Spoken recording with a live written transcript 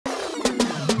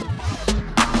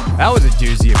That was a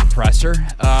doozy of a presser.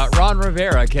 Ron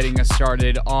Rivera getting us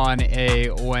started on a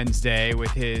Wednesday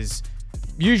with his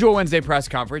usual Wednesday press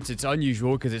conference. It's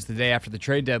unusual because it's the day after the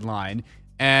trade deadline.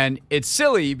 And it's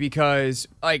silly because,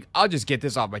 I'll just get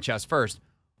this off my chest first.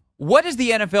 What is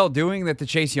the NFL doing that the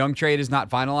Chase Young trade is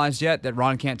not finalized yet, that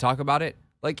Ron can't talk about it?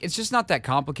 It's just not that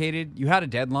complicated. You had a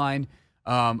deadline.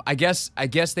 I guess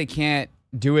they can't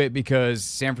do it because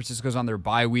San Francisco's on their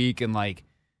bye week and,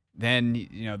 then,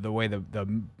 the way the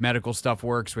medical stuff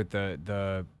works with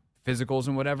the physicals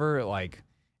and whatever,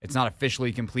 it's not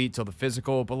officially complete till the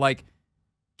physical, but,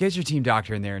 get your team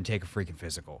doctor in there and take a freaking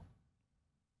physical.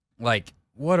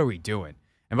 What are we doing?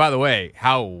 And by the way,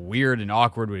 how weird and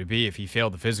awkward would it be if he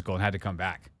failed the physical and had to come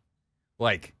back?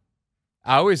 I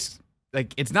always,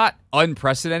 it's not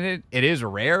unprecedented. It is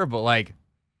rare, but,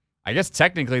 I guess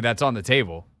technically that's on the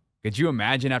table. Could you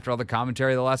imagine after all the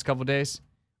commentary the last couple of days?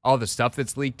 All the stuff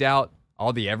that's leaked out,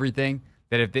 all the everything,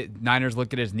 that if the Niners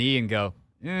look at his knee and go,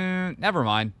 never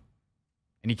mind,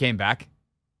 and he came back?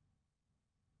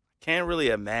 Can't really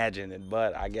imagine it,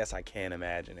 but I guess I can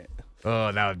imagine it.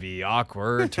 Oh, that would be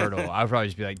awkward, Turtle. I'd probably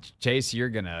just be like, Chase, you're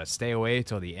going to stay away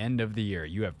till the end of the year.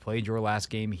 You have played your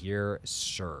last game here,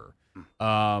 sir.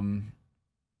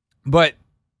 But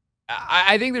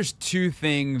I think there's two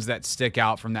things that stick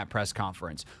out from that press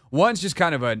conference. One's just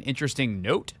kind of an interesting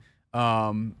note,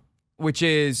 which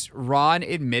is Ron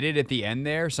admitted at the end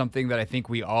there something that I think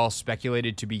we all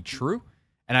speculated to be true,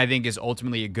 and I think is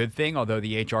ultimately a good thing, although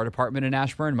the HR department in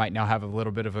Ashburn might now have a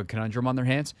little bit of a conundrum on their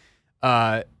hands.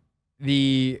 Not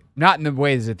in the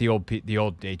ways that the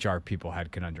old HR people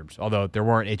had conundrums, although there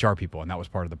weren't HR people, and that was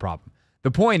part of the problem.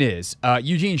 The point is,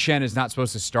 Eugene Shen is not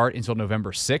supposed to start until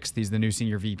November 6th. He's the new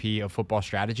senior VP of football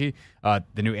strategy,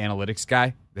 the new analytics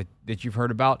guy that you've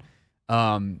heard about.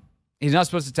 He's not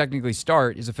supposed to technically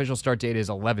start. His official start date is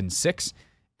 11/6,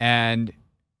 and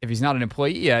if he's not an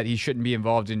employee yet, he shouldn't be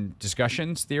involved in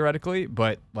discussions, theoretically,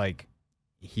 but,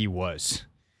 he was.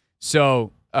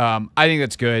 So I think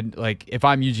that's good. If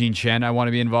I'm Eugene Shen, I want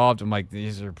to be involved. I'm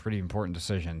these are pretty important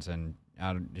decisions, and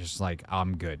I'm just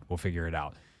I'm good. We'll figure it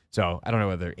out. So I don't know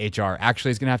whether HR actually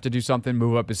is going to have to do something,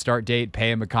 move up his start date, pay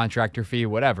him a contractor fee,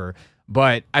 whatever.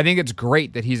 But I think it's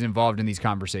great that he's involved in these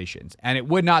conversations. And it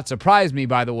would not surprise me,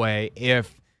 by the way,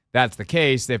 if that's the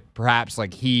case, that perhaps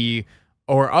he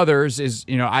or others is,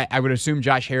 I would assume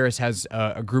Josh Harris has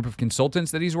a group of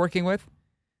consultants that he's working with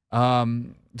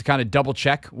to kind of double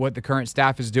check what the current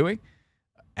staff is doing.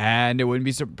 And it wouldn't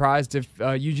be surprised if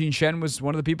Eugene Shen was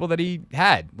one of the people that he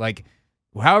had.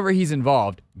 However he's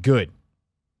involved, good.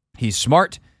 He's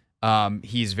smart.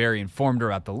 He's very informed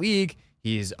about the league.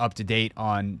 He's up to date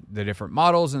on the different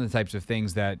models and the types of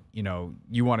things that,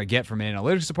 you want to get from an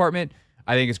analytics department.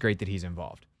 I think it's great that he's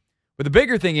involved. But the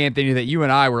bigger thing, Anthony, that you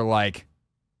and I were like,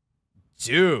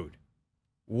 dude,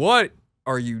 what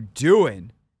are you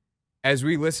doing as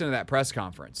we listen to that press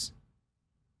conference?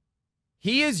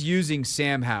 He is using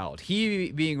Sam Howell,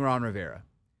 he being Ron Rivera.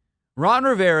 Ron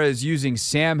Rivera is using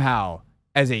Sam Howell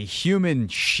as a human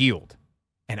shield.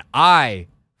 And I,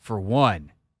 for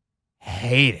one,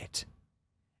 hate it.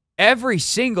 Every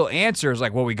single answer is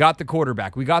well, we got the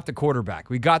quarterback. We got the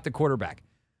quarterback. We got the quarterback.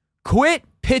 Quit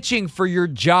pitching for your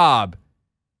job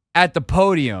at the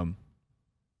podium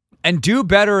and do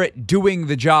better at doing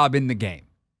the job in the game.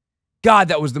 God,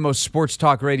 that was the most sports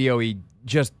talk radio-y,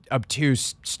 just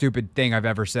obtuse, stupid thing I've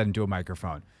ever said into a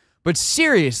microphone. But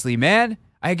seriously, man,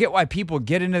 I get why people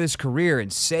get into this career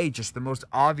and say just the most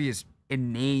obvious,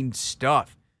 inane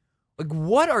stuff.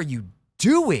 What are you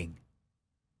doing?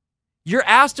 You're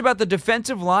asked about the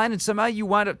defensive line, and somehow you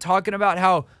wind up talking about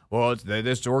how,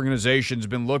 this organization's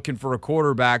been looking for a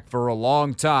quarterback for a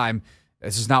long time.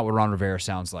 This is not what Ron Rivera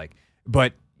sounds like.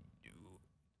 But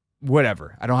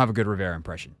whatever. I don't have a good Rivera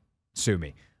impression. Sue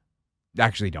me.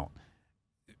 Actually don't.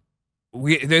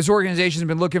 This organization's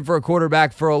been looking for a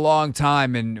quarterback for a long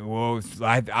time, and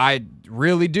I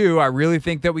really do. I really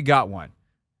think that we got one.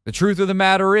 The truth of the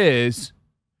matter is,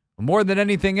 more than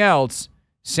anything else,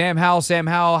 Sam Howell, Sam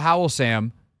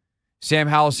Howell,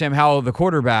 the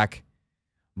quarterback,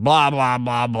 blah, blah,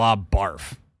 blah, blah,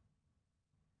 barf.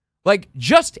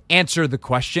 Just answer the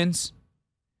questions.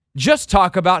 Just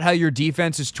talk about how your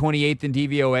defense is 28th in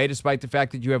DVOA, despite the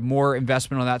fact that you have more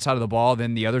investment on that side of the ball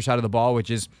than the other side of the ball,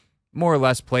 which is more or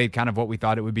less played kind of what we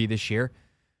thought it would be this year.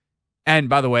 And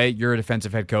by the way, you're a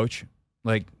defensive head coach.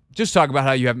 Just talk about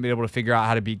how you haven't been able to figure out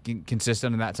how to be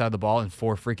consistent on that side of the ball in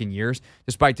 4 freaking years,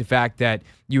 despite the fact that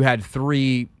you had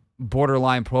 3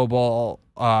 borderline Pro Bowl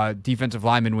defensive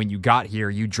linemen when you got here.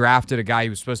 You drafted a guy who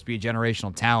was supposed to be a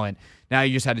generational talent. Now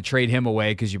you just had to trade him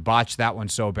away because you botched that one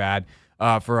so bad.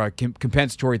 for a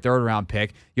compensatory third-round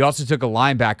pick. You also took a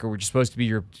linebacker, which is supposed to be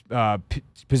your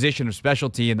position of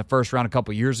specialty in the first round a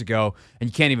couple years ago, and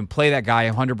you can't even play that guy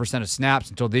 100% of snaps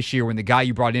until this year when the guy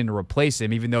you brought in to replace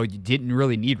him, even though you didn't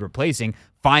really need replacing,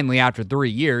 finally after 3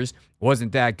 years,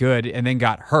 wasn't that good and then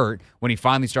got hurt when he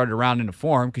finally started around into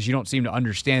form because you don't seem to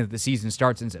understand that the season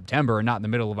starts in September and not in the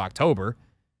middle of October.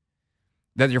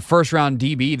 That your first-round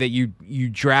DB that you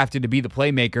drafted to be the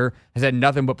playmaker has had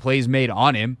nothing but plays made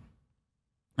on him,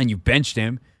 and you benched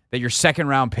him. That your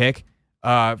second-round pick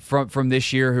from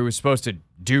this year who was supposed to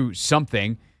do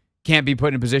something can't be put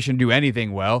in a position to do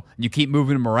anything well. You keep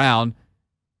moving him around.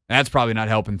 That's probably not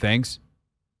helping things.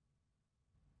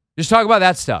 Just talk about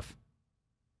that stuff.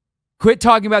 Quit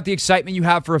talking about the excitement you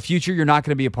have for a future you're not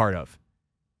going to be a part of.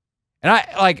 And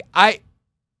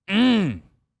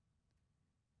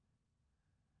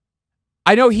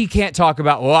I know he can't talk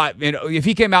about, if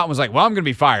he came out and was like, well, I'm going to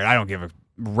be fired, I don't give a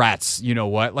rat's, you know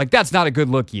what? Like, that's not a good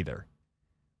look either.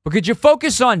 But could you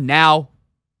focus on now?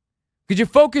 Could you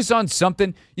focus on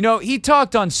something? You know, he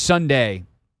talked on Sunday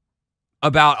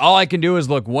about all I can do is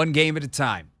look one game at a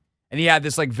time. And he had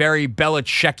this like very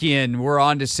Belichickian, we're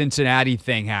on to Cincinnati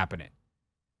thing happening.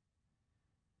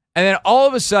 And then all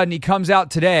of a sudden he comes out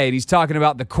today and he's talking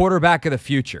about the quarterback of the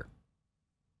future.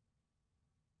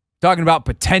 Talking about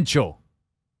potential.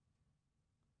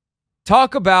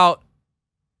 Talk about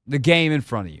the game in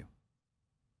front of you.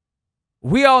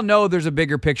 We all know there's a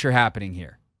bigger picture happening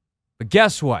here. But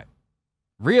guess what?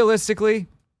 Realistically,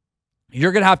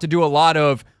 you're going to have to do a lot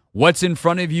of what's in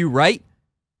front of you, right?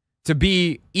 To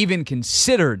be even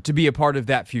considered to be a part of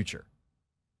that future.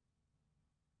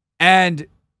 And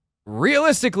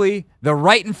realistically, the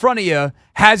right in front of you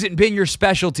hasn't been your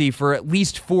specialty for at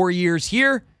least 4 years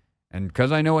here. And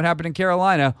because I know what happened in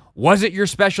Carolina, wasn't your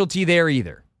specialty there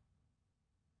either.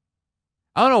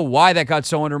 I don't know why that got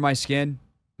so under my skin.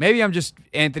 Maybe I'm just,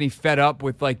 Anthony, fed up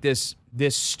with like this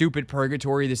stupid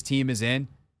purgatory this team is in.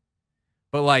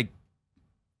 But like,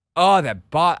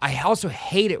 I also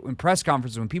hate it in press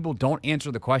conferences when people don't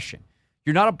answer the question.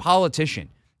 You're not a politician.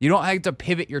 You don't have to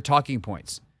pivot your talking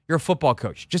points. You're a football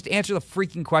coach. Just answer the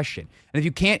freaking question. And if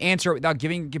you can't answer it without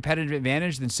giving a competitive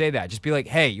advantage, then say that. Just be like,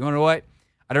 hey, you want to know what?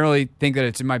 I don't really think that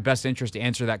it's in my best interest to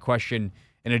answer that question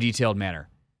in a detailed manner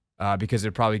because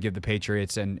it'd probably give the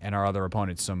Patriots and our other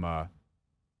opponents some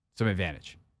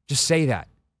advantage. Just say that.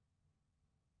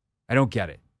 I don't get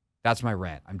it. That's my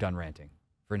rant. I'm done ranting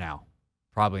for now.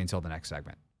 Probably until the next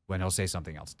segment when he'll say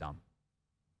something else dumb.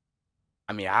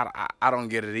 I mean, I don't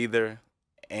get it either.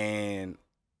 And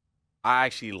I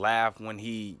actually laughed when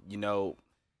he,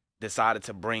 decided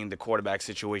to bring the quarterback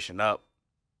situation up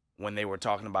when they were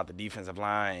talking about the defensive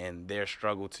line and their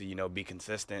struggle to, be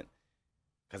consistent.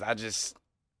 Because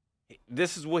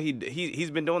this is what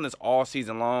he's been doing this all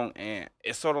season long, and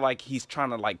it's sort of like he's trying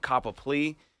to, like, cop a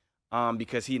plea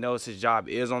because he knows his job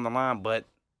is on the line, but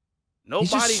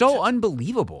he's just so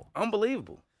unbelievable.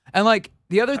 Unbelievable. And, like,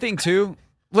 the other thing, too,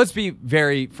 let's be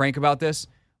very frank about this.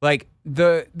 Like,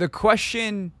 the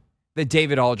question that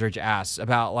David Aldridge asks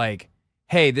about, like,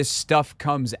 hey, this stuff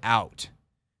comes out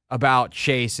about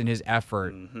Chase and his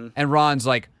effort. Mm-hmm. And Ron's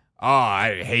like, oh,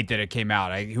 I hate that it came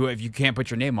out. If you can't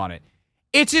put your name on it.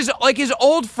 It's his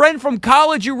old friend from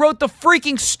college who wrote the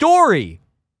freaking story.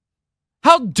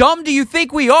 How dumb do you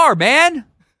think we are, man?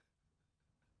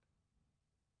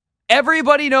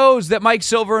 Everybody knows that Mike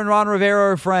Silver and Ron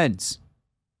Rivera are friends.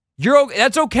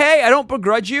 That's okay. I don't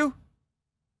begrudge you.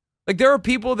 Like, there are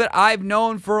people that I've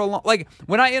known for a long... Like,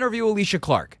 when I interview Alicia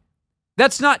Clark,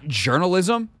 that's not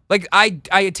journalism. Like, I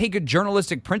take a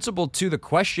journalistic principle to the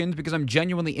questions because I'm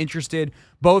genuinely interested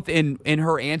both in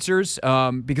her answers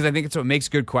because I think it's what makes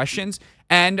good questions,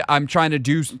 and I'm trying to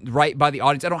do right by the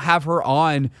audience. I don't have her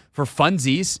on for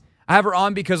funsies. I have her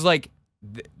on because, like,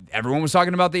 everyone was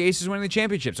talking about the Aces winning the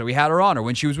championship, so we had her on. Or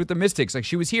when she was with the Mystics, like,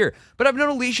 she was here. But I've known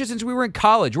Alicia since we were in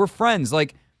college. We're friends.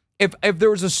 Like, if there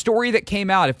was a story that came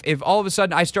out, if all of a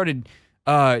sudden I started,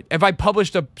 if I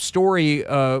published a story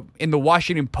in the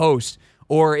Washington Post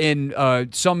or in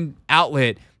some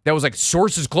outlet that was like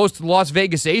sources close to the Las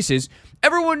Vegas Aces,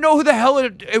 everyone would know who the hell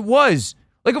it was.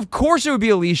 Like, of course it would be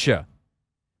Alicia.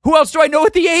 Who else do I know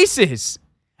with the Aces?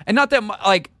 And not that,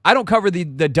 like, I don't cover the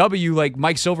W like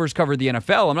Mike Silver's covered the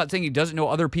NFL. I'm not saying he doesn't know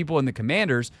other people in the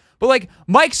Commanders. But, like,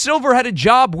 Mike Silver had a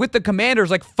job with the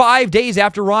Commanders like 5 days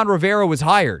after Ron Rivera was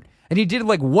hired. And he did,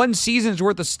 like, 1 season's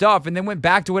worth of stuff and then went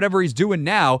back to whatever he's doing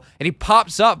now. And he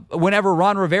pops up whenever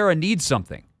Ron Rivera needs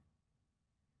something.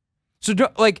 So,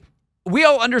 like, we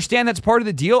all understand that's part of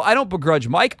the deal. I don't begrudge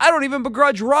Mike. I don't even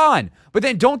begrudge Ron. But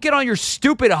then don't get on your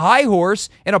stupid high horse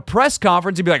in a press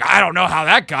conference and be like, I don't know how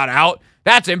that got out.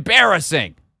 That's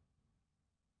embarrassing.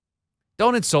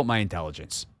 Don't insult my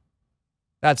intelligence.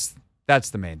 That's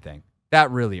the main thing.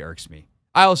 That really irks me.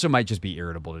 I also might just be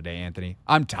irritable today, Anthony.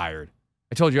 I'm tired.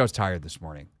 I told you I was tired this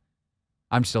morning.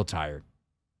 I'm still tired.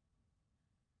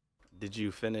 Did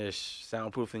you finish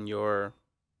soundproofing your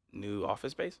new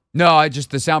office space? No,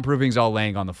 the soundproofing's all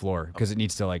laying on the floor because it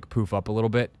needs to like poof up a little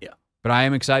bit. Yeah. But I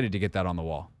am excited to get that on the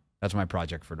wall. That's my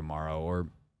project for tomorrow, or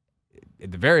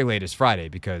at the very latest Friday,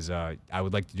 because I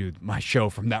would like to do my show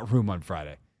from that room on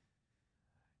Friday.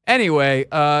 Anyway,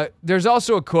 there's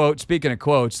also a quote, speaking of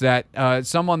quotes, that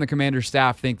some on the Commander's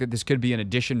staff think that this could be an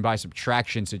addition by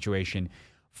subtraction situation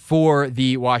for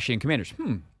the Washington Commanders.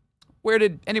 Where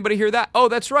did anybody hear that? Oh,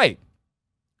 that's right.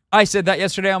 I said that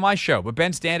yesterday on my show, but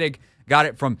Ben Standig got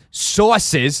it from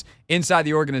sources inside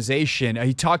the organization.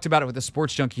 He talked about it with the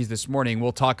Sports Junkies this morning.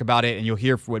 We'll talk about it, and you'll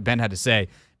hear what Ben had to say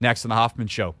next on the Hoffman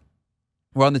Show.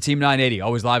 We're on the Team 980,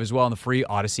 always live as well on the free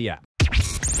Odyssey app.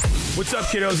 What's up,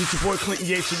 kiddos? It's your boy Clinton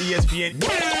Yates from ESPN.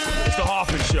 It's the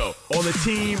Hoffman Show on the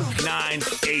Team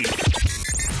 980.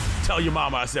 Tell your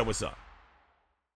mama I said what's up.